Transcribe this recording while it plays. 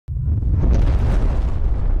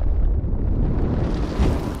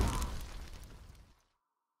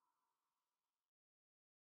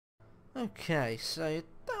Okay, so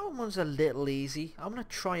that one was a little easy. I'm going to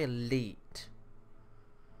try Elite.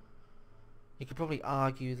 You could probably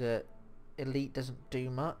argue that Elite doesn't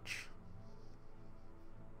do much.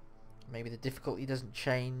 Maybe the difficulty doesn't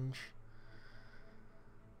change.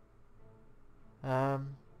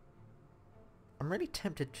 I'm really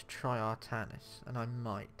tempted to try Artanis, and I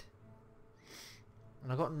might.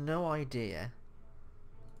 And I've got no idea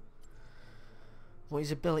what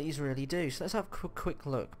his abilities really do. So let's have a quick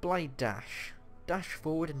look. Blade Dash. Dash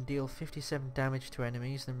forward and deal 57 damage to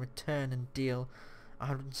enemies, then return and deal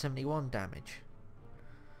 171 damage.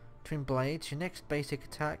 Twin Blades. Your next basic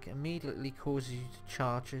attack immediately causes you to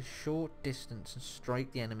charge a short distance and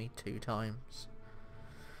strike the enemy 2 times.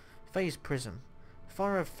 Phase Prism.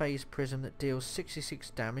 Fire a Phase Prism that deals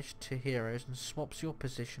 66 damage to heroes and swaps your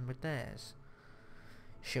position with theirs.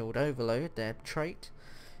 Shield Overload, their trait.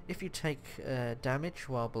 If you take damage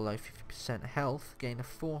while below 50% health, gain a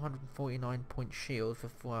 449 point shield for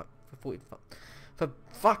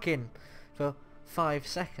 5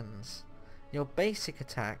 seconds. Your basic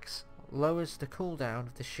attacks lowers the cooldown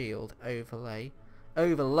of the shield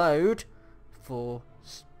overload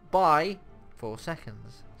by 4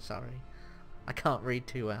 seconds. Sorry, I can't read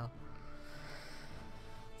too well.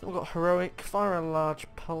 Then we've got Heroic. Fire a large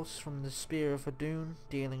pulse from the Spear of Adun,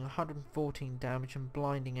 dealing 114 damage and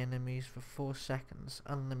blinding enemies for 4 seconds.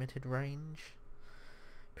 Unlimited range.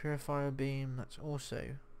 Purifier Beam, that's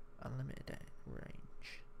also unlimited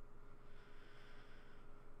range.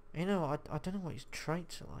 You know, I don't know what his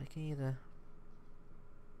traits are like either.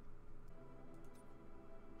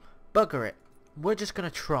 Bugger it. We're just gonna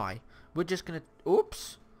try. We're just gonna...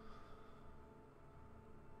 Oops!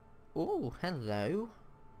 Oh, hello.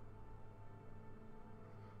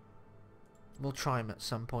 We'll try him at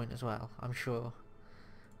some point as well, I'm sure.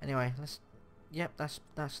 Anyway, let's... Yep,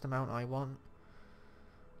 that's the mount I want.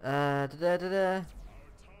 Let's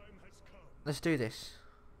do this.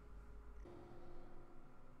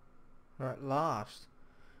 Right, at last.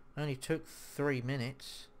 Only took 3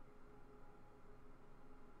 minutes.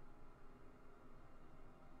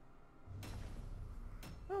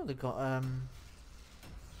 Oh, they got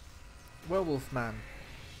Werewolf Man.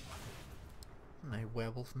 I don't know who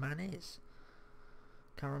Werewolf Man is.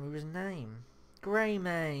 Can't remember his name.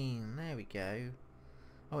 Greymane. There we go.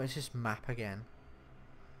 Oh, it's just map again.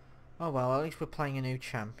 Oh well, at least we're playing a new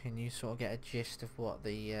champion. You sort of get a gist of what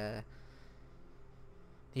the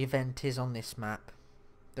event is on this map.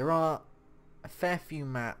 There are a fair few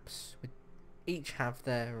maps with each have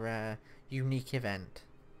their unique event.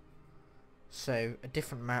 So a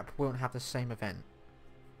different map won't have the same event.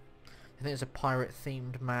 I think there's a pirate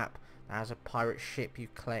themed map that has a pirate ship you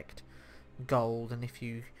collect gold, and if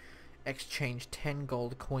you exchange 10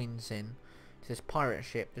 gold coins in to this pirate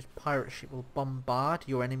ship will bombard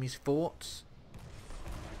your enemy's forts.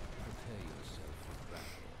 Prepare yourself for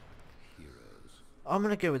battle, heroes. I'm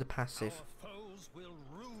gonna go with the passive. Our foes will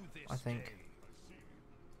rue this I think. day.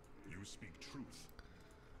 You speak truth.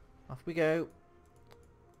 Off we go.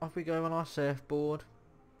 Off we go on our surfboard.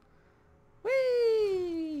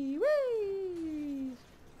 Whee! Whee!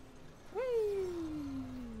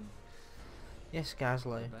 Whee! Yes,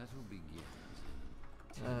 Gazlo. The battle begins.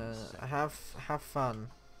 Have fun.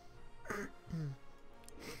 5,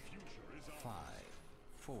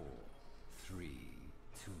 4, 3,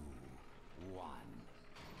 2, 1.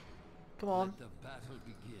 Come on. Let the battle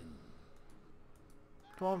begin.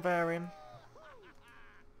 Come on, Varian.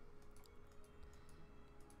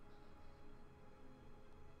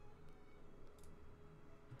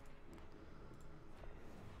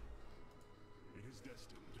 It is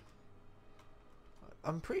destined.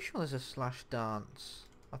 I'm pretty sure there's a slash dance.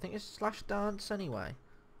 I think it's slash dance anyway.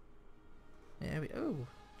 Yeah, oh,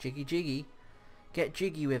 jiggy jiggy. Get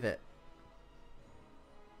jiggy with it.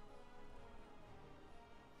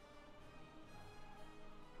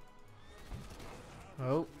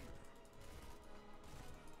 Oh.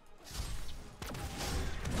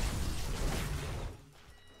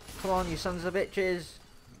 Come on, you sons of bitches.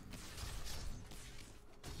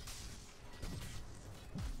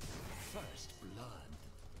 First blood.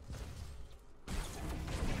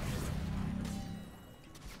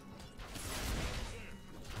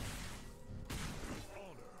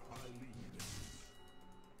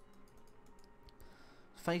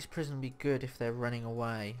 Phase Prison would be good if they're running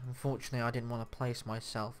away. Unfortunately, I didn't want to place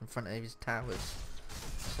myself in front of his towers.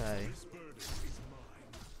 So... This burden is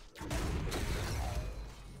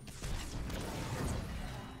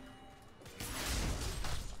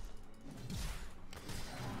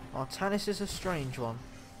mine. Artanis is a strange one.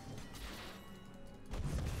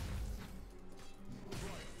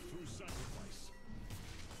 Right through sacrifice.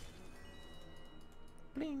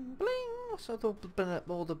 So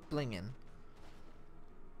all the blinging.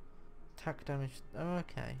 Attack damage. Oh,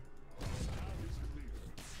 okay.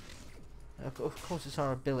 Of course, it's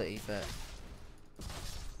our ability, but.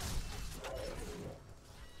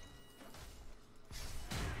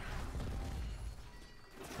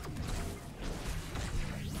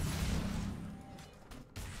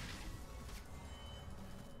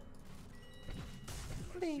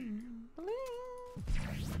 Bling, bling.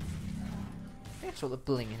 That's what the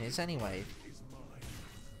blinging is, anyway.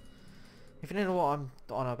 If you don't know what I'm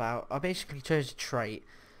on about, I basically chose a trait.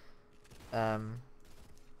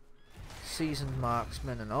 Seasoned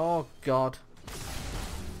marksman, and oh god.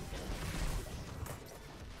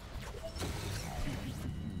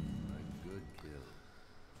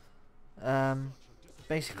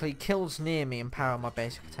 Basically kills near me empower my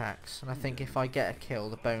basic attacks, and I think if I get a kill,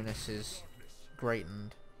 the bonus is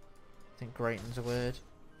greatened. I think greatened's a word.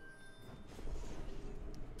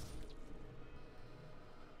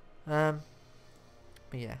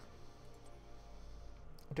 But yeah,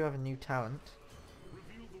 I do have a new talent.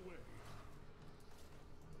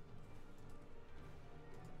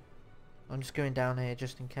 I'm just going down here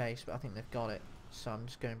just in case, but I think they've got it, so I'm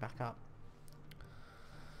just going back up.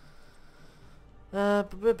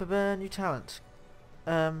 New talent.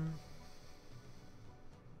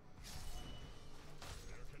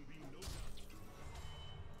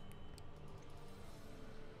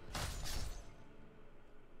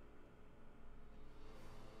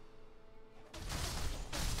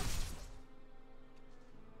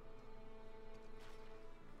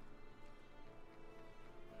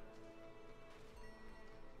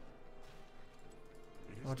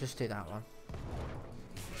 I'll just do that one.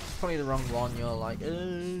 Probably the wrong one, you're like,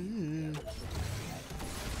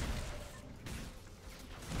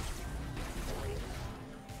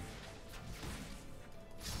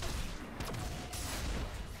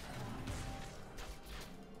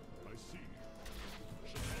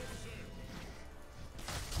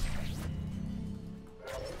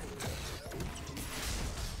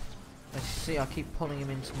 See, I keep pulling him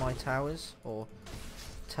into my towers, or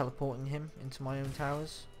teleporting him into my own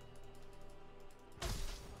towers.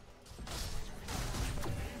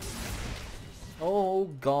 Oh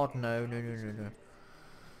god, no.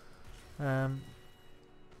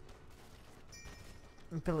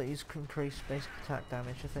 Abilities can increase basic attack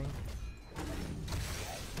damage, I think.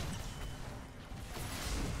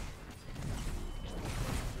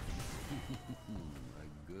 A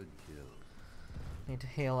good kill. Need to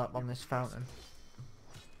heal up on this fountain.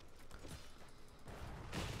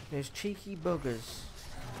 Those cheeky buggers.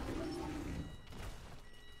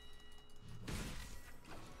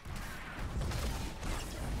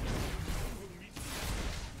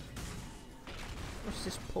 What's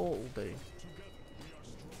this portal do?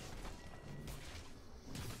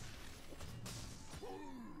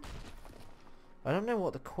 I don't know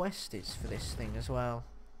what the quest is for this thing as well.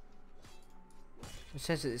 It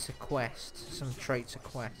says that it's a quest. Some traits are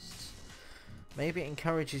quests. Maybe it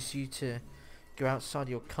encourages you to go outside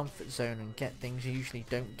your comfort zone and get things you usually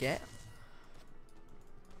don't get.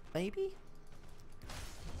 Maybe?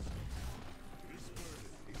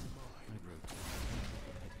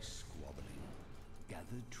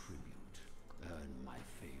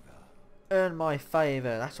 Earn my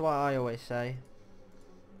favour, that's what I always say.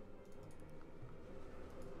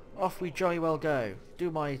 Off we jolly well go. Do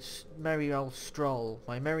my merry old stroll,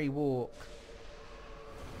 my merry walk.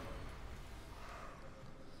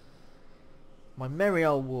 My merry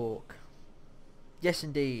old walk. Yes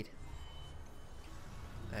indeed.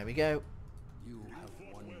 There we go. You have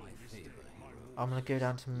won my favor, hero. I'm gonna go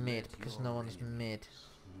down to mid because no one's mid.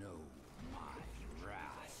 Know my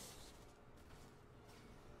wrath.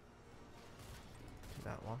 Do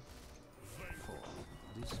that one.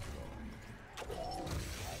 Destroy.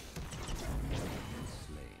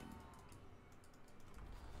 Slain.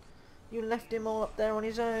 You left him all up there on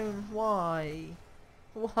his own. Why?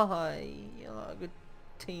 Why? You're not a good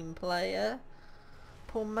team player.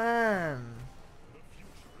 Poor man.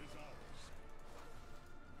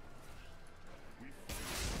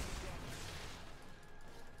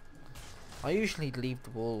 I usually leave the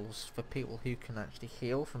walls for people who can actually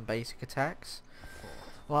heal from basic attacks.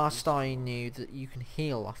 Last I knew that you can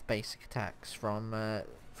heal off basic attacks from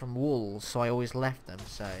walls, so I always left them,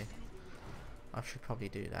 so I should probably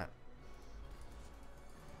do that.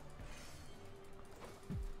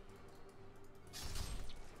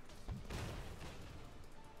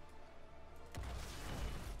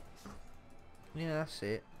 Yeah, that's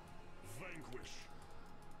it. Vanquish.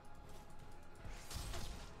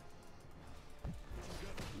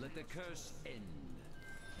 Let the curse end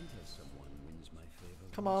until someone wins my favor.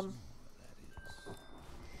 Come on. That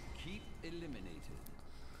Keep eliminated.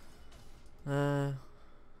 It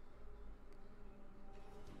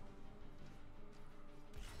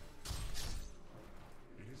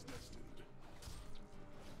is destined.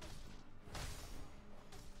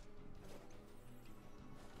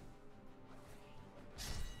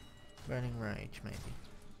 Burning Rage, maybe.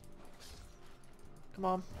 Come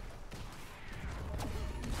on.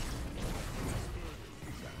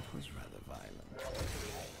 That was rather violent.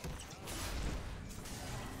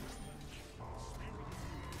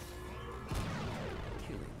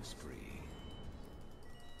 Killing spree.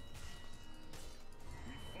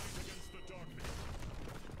 We fight against the darkness.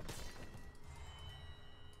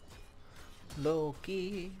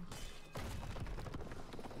 Loki.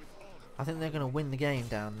 I think they're going to win the game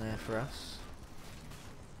down there for us.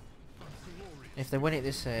 If they win it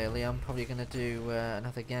this early, I'm probably going to do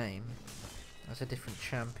another game as a different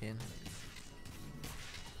champion.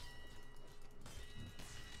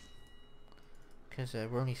 Because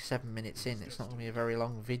we're only 7 minutes in. It's not going to be a very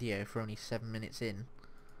long video for only 7 minutes in.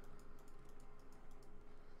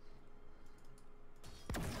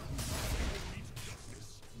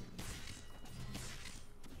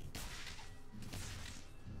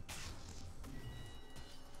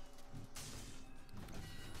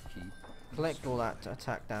 Collect all that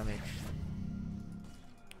attack damage.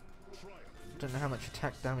 Don't know how much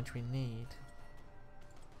attack damage we need.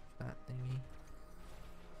 That thingy.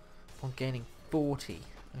 Upon gaining 40.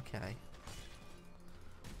 Okay.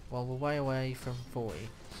 Well, we're way away from 40,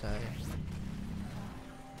 so...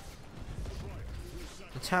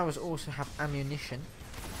 The towers also have ammunition.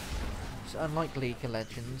 So unlike League of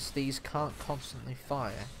Legends, these can't constantly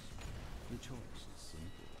fire. The choice is simple.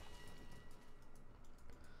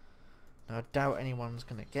 Now, I doubt anyone's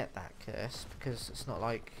going to get that curse, because it's not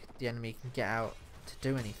like the enemy can get out to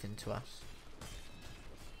do anything to us.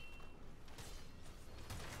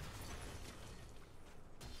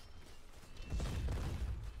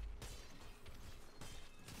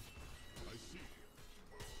 I see.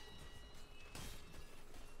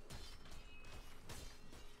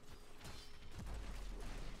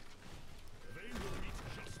 They will meet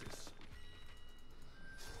justice.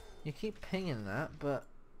 You keep pinging that, but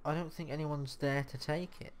I don't think anyone's there to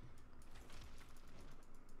take it.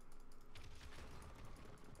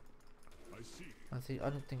 I see. I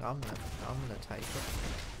don't think I'm gonna take it.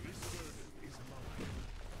 This burden is mine.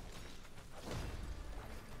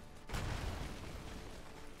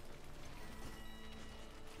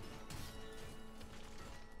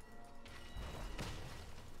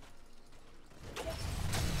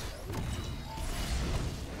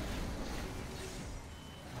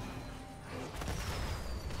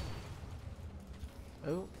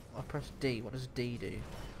 Oh, I pressed D. What does D do?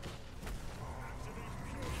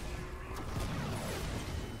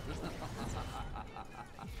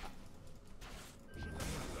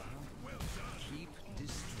 Keep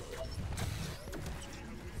destroying.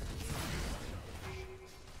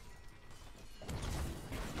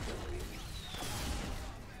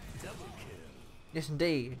 Double kill. Yes,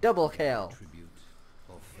 indeed. Double kill. Tribute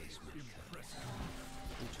or face my curse.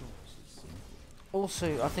 The choice is simple.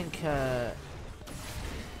 Also, I think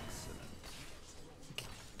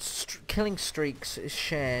killing streaks is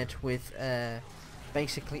shared with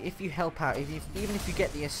basically if you help out, even if you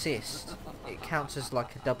get the assist, it counts as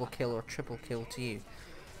like a double kill or a triple kill to you.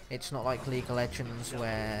 It's not like League of Legends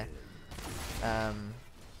where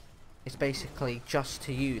it's basically just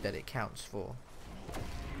to you that it counts for.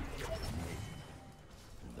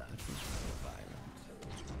 That was rather violent.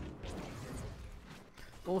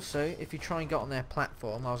 Also, if you try and get on their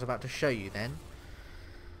platform, I was about to show you then,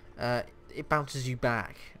 it bounces you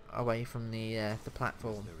back away from the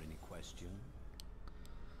platform. Is there any question?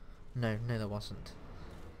 No, there wasn't.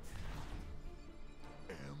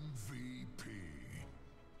 MVP.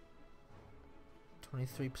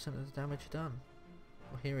 23% of the damage done.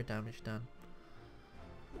 Or hero damage done.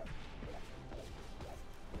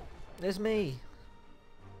 There's me!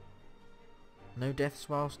 No deaths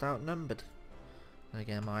whilst outnumbered. And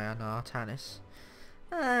again, my Artanis.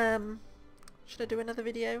 Should I do another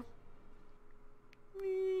video?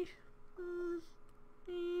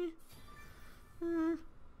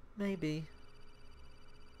 Maybe.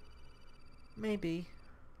 Maybe.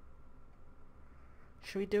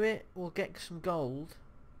 Should we do it? We'll get some gold.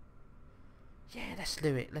 Yeah, let's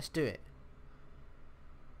do it. Let's do it.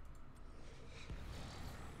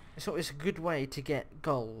 So it's a good way to get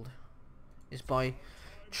gold. Is by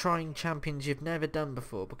trying champions you've never done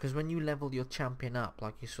before. Because when you level your champion up,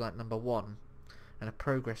 like you select number 1, and a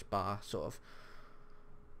progress bar, sort of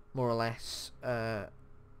more or less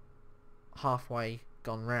halfway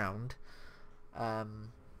gone round,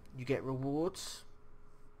 you get rewards.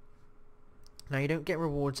 Now you don't get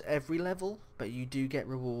rewards every level, but you do get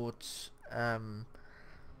rewards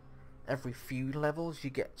every few levels. You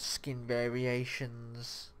get skin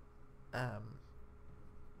variations,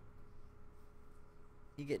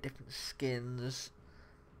 you get different skins,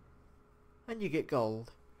 and you get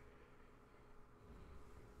gold.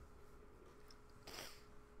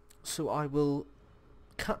 So I will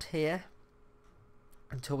cut here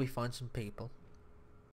until we find some people.